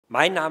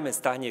Mein Name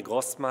ist Daniel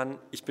Grossmann,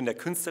 ich bin der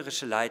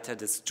künstlerische Leiter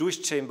des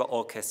Jewish Chamber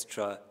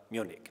Orchestra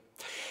Munich.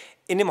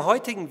 In dem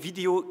heutigen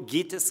Video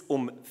geht es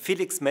um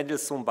Felix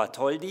Mendelssohn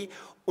Bartholdy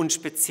und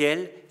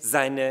speziell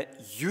seine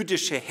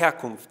jüdische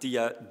Herkunft, die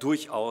ja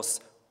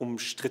durchaus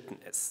umstritten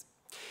ist.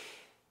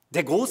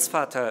 Der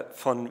Großvater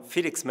von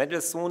Felix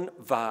Mendelssohn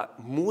war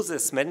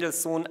Moses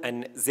Mendelssohn,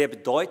 ein sehr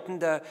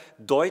bedeutender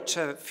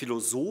deutscher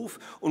Philosoph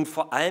und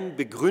vor allem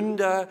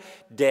Begründer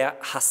der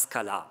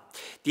Haskala.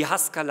 Die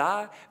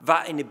Haskala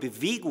war eine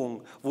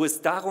Bewegung, wo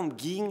es darum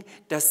ging,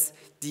 dass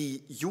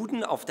die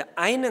Juden auf der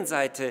einen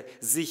Seite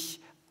sich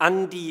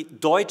an die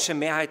deutsche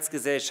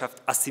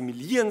Mehrheitsgesellschaft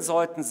assimilieren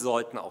sollten, sie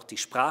sollten auch die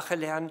Sprache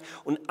lernen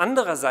und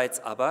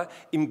andererseits aber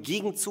im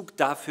Gegenzug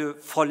dafür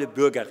volle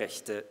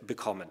Bürgerrechte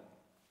bekommen.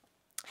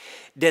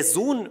 Der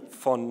Sohn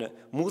von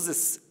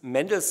Moses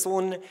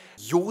Mendelssohn,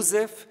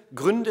 Josef,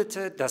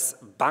 gründete das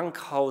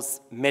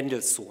Bankhaus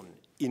Mendelssohn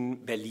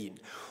in Berlin.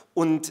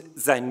 Und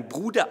sein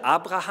Bruder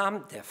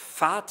Abraham, der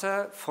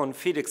Vater von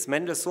Felix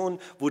Mendelssohn,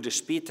 wurde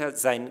später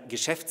sein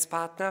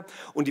Geschäftspartner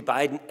und die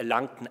beiden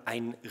erlangten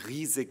einen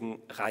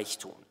riesigen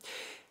Reichtum.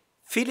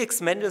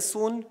 Felix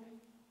Mendelssohn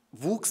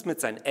wuchs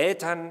mit seinen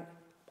Eltern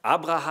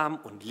Abraham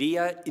und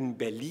Lea in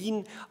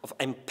Berlin auf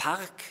einem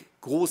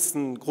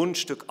parkgroßen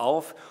Grundstück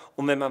auf.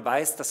 Und wenn man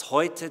weiß, dass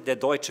heute der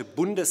Deutsche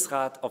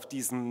Bundesrat auf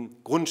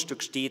diesem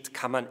Grundstück steht,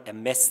 kann man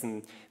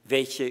ermessen,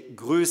 welche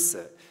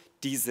Größe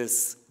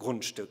dieses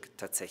Grundstück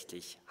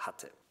tatsächlich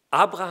hatte.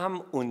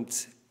 Abraham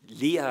und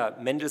Lea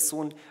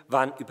Mendelssohn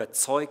waren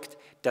überzeugt,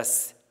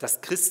 dass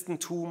das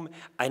Christentum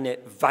eine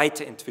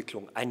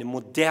Weiterentwicklung, eine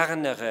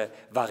modernere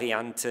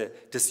Variante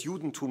des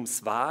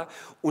Judentums war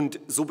und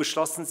so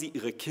beschlossen sie,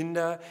 ihre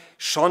Kinder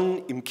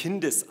schon im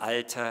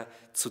Kindesalter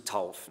zu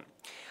taufen.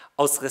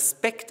 Aus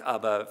Respekt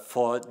aber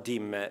vor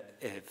dem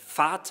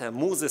Vater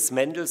Moses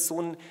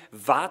Mendelssohn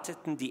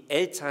warteten die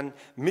Eltern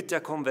mit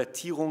der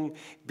Konvertierung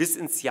bis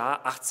ins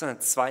Jahr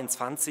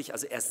 1822,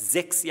 also erst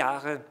 6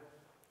 Jahre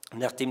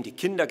nachdem die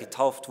Kinder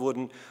getauft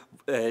wurden,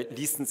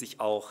 ließen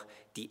sich auch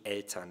die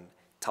Eltern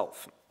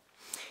taufen.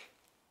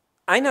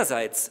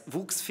 Einerseits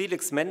wuchs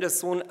Felix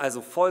Mendelssohn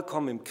also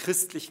vollkommen im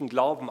christlichen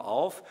Glauben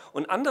auf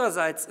und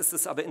andererseits ist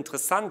es aber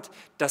interessant,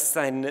 dass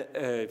sein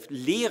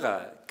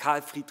Lehrer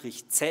Karl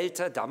Friedrich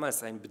Zelter,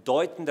 damals ein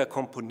bedeutender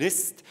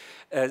Komponist,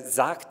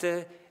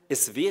 sagte,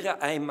 es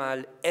wäre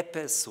einmal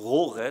Eppes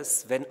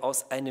Rohres, wenn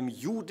aus einem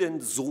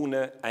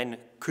Judensohne ein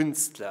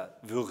Künstler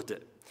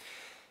würde.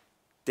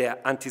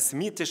 Der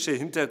antisemitische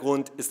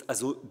Hintergrund ist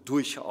also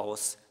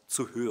durchaus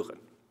zu hören.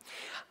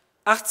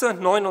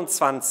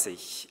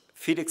 1829,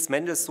 Felix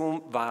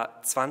Mendelssohn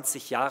war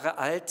 20 Jahre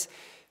alt,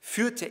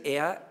 führte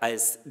er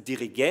als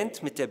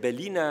Dirigent mit der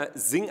Berliner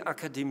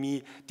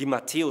Singakademie die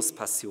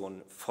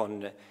Matthäus-Passion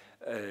von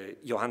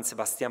Johann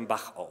Sebastian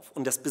Bach auf.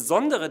 Und das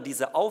Besondere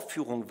dieser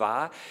Aufführung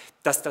war,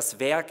 dass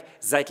das Werk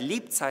seit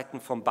Lebzeiten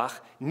von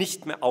Bach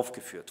nicht mehr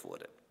aufgeführt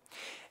wurde.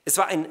 Es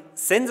war ein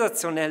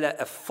sensationeller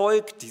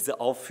Erfolg,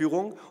 diese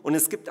Aufführung, und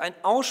es gibt einen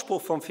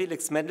Ausspruch von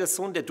Felix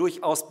Mendelssohn, der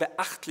durchaus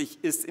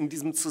beachtlich ist in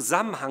diesem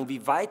Zusammenhang,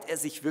 wie weit er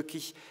sich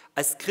wirklich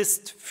als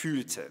Christ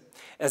fühlte.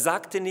 Er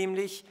sagte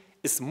nämlich,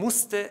 es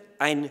musste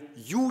ein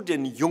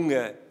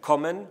Judenjunge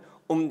kommen,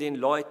 um den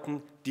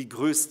Leuten die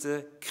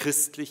größte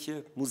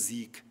christliche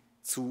Musik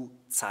zu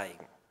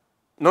zeigen.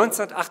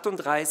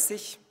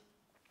 1938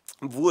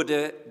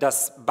 wurde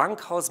das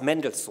Bankhaus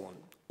Mendelssohn,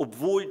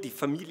 obwohl die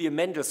Familie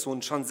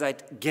Mendelssohn schon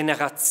seit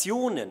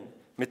Generationen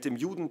mit dem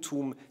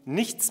Judentum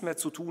nichts mehr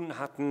zu tun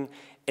hatten,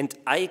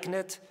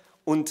 enteignet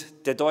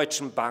und der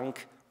Deutschen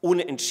Bank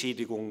ohne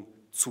Entschädigung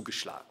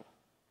zugeschlagen.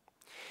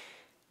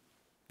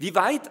 Wie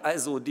weit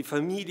also die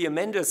Familie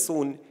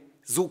Mendelssohn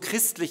so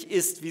christlich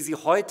ist, wie sie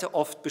heute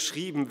oft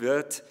beschrieben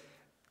wird,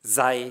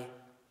 sei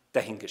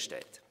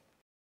dahingestellt.